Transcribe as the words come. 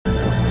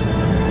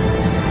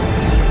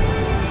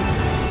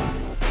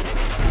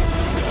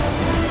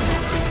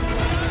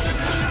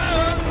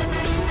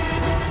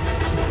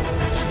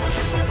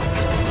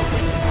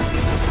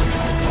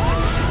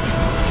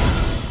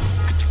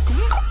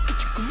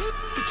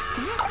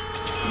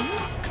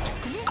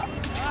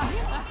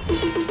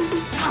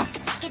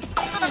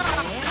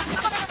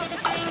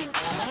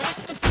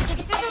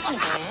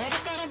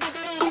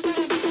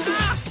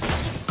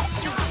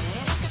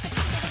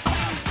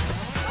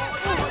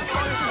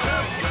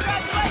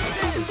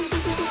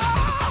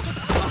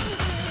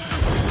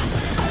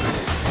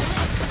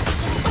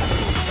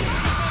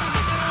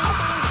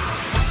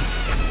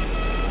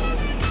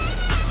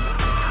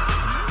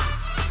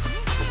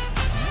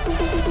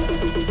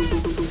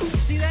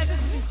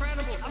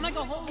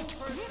homeless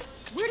person.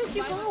 Where did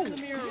you go? In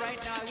the mirror right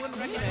now, I wouldn't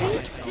recognize Stay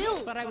myself,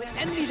 still. but I would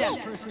envy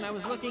that person I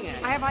was looking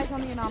at. I have eyes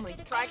on the anomaly.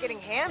 Try getting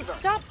hands on.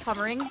 Stop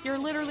hovering. You're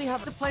literally It's a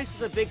hovering. place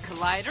with a big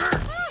collider.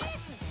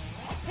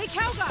 Hey,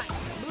 cow guy!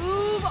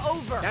 Move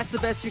over! That's the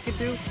best you can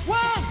do?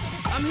 Whoa!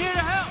 I'm here to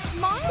help.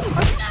 Mine?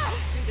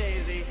 See,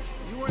 Daisy,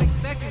 you weren't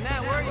expecting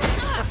that, were you?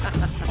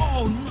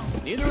 Oh, no.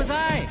 Neither was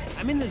I.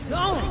 I'm in the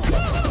zone.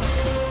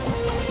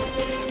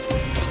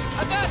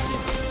 I got you.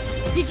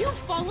 Did you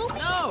follow me?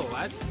 No,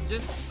 I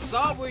just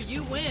saw where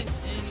you went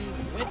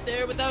and went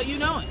there without you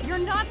knowing. You're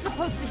not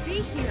supposed to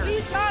be here. What are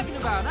you talking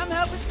about? I'm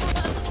helping.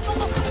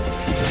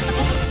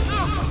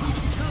 No,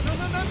 no,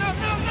 no, no, no,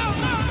 no, no,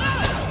 no,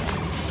 no!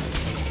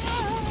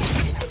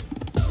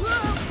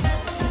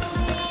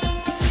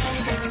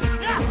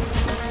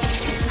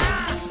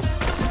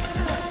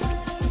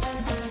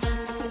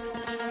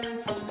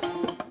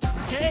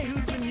 Hey,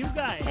 who's the new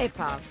guy? Hey,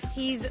 Pav.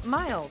 He's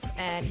Miles,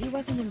 and he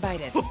wasn't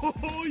invited.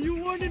 Oh,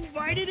 you weren't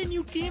invited and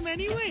you came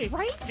anyway?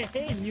 Right?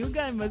 Hey, new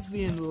guy must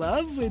be in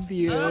love with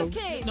you.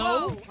 Okay,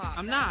 No, whoa, Pav.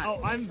 I'm not. Oh,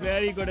 I'm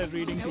very good at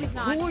reading No, people. he's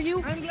not. Who are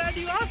you? I'm glad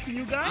you asked,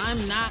 new guy.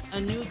 I'm not a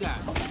new guy.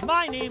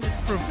 My name is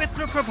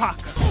Pavitr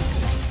Prabhakar.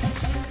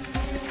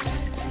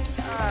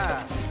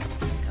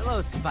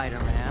 Hello,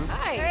 Spider-Man.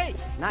 Hi. Hey,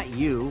 Not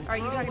you. Are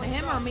you talking to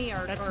him or me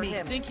or, That's or me.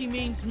 him? I think he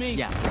means me.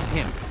 Yeah,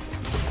 him.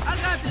 I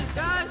got this,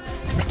 guys.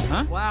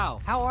 Huh? Wow.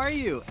 How are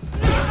you?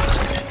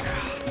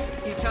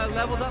 You try to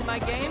leveled up my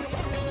game?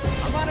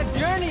 I'm on a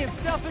journey of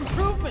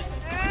self-improvement.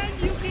 and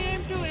you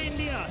came to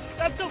India.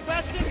 That's a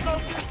Western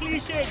culture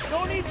cliche.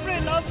 Don't eat,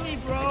 pray, love me,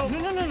 bro.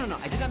 No.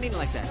 I did not mean it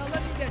like that. Now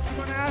let me guess,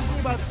 you're gonna ask me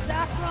about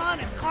saffron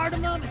and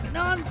cardamom and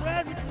naan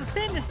bread, which is the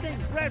same as saying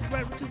bread,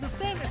 which is the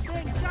same as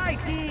saying chai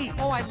tea.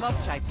 Oh, I love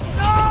chai tea.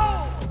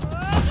 No!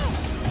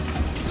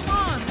 Come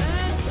on,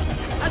 man.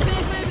 I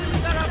think maybe we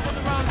got up on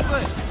the wrong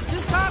foot.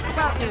 Just talk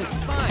about this.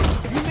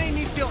 Fine. You made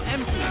me feel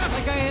empty,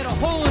 like I had a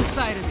hole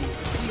inside of me.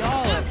 We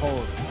all have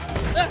holes.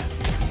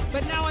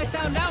 But now I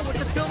found out what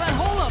to fill that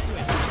hole up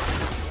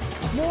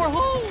with. More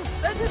holes.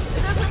 It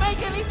doesn't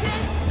make any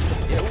sense.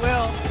 It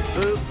will.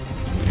 Boop.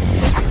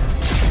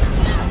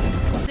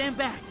 Stand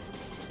back.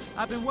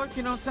 I've been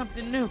working on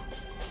something new.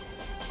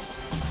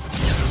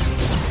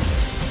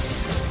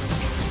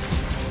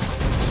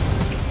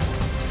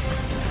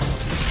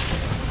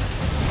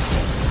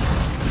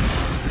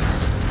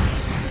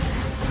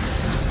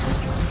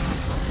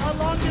 How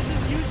long does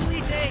this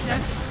usually take?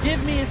 Just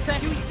give me a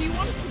second. Do you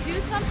want us to do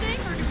something,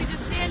 or do we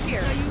just stand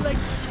here? Are you like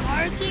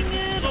charging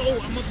it?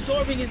 Oh, I'm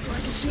absorbing it so I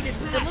can shoot it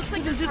back. It looks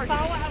like Does you're this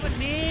charging power have a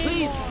name?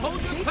 Please, or-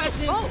 hold your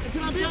questions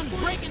until I'm done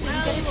breaking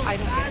this game. I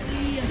don't get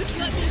Badly. Just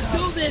let me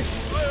do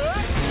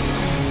this.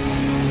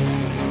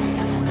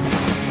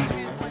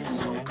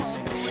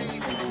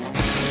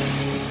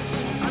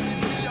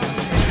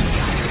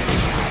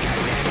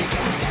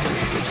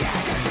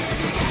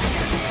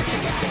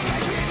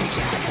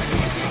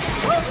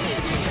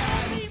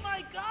 Be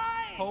my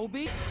guy.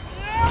 Hobie?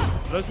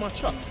 Where's my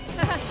chucks?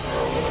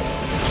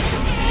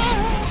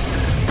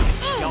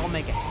 Y'all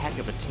make a heck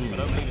of a I team.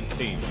 don't believe in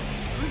teams.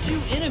 Aren't you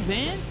in a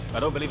band? I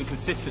don't believe in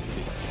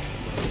consistency.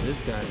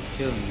 This guy is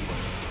killing me.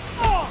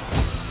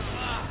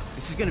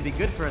 This is gonna be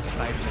good for us,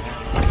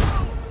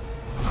 Spider-Man.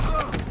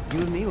 You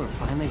and me, we're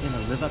finally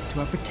gonna live up to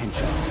our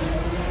potential.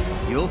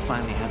 You'll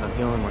finally have a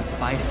villain worth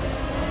fighting,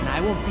 and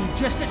I won't be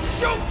just a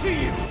joke to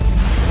you!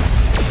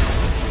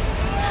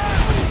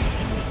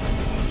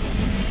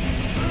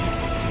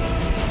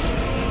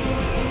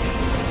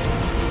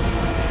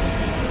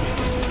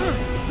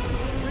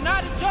 You're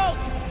not a joke,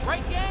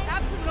 right, gang?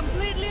 Absolutely.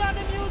 Completely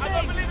unamusing. I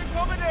don't believe in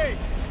comedy!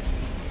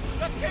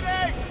 Just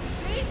kidding!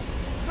 See?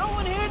 No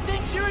one here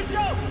thinks you're a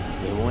joke.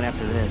 They won't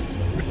after this.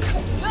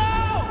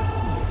 No!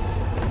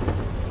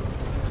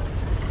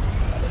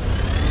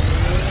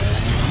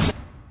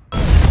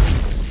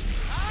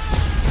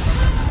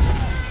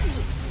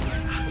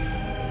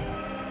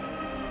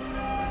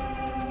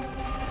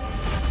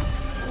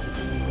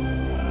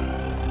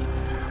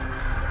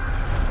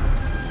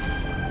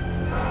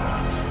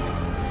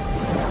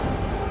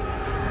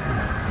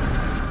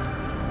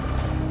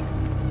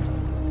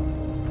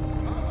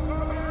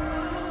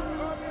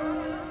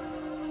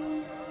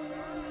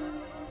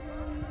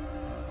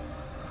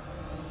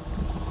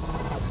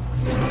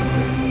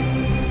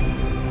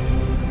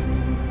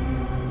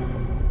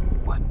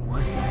 What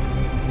was that?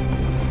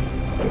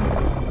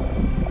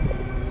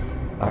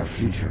 Our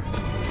future.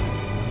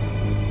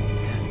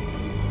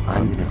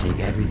 I'm gonna take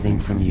everything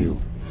from you.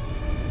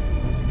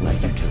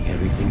 Like you took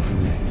everything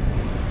from me.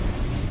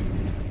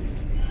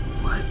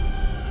 What?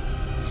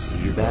 See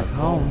you back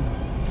home,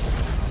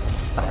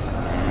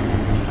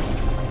 Spider-Man.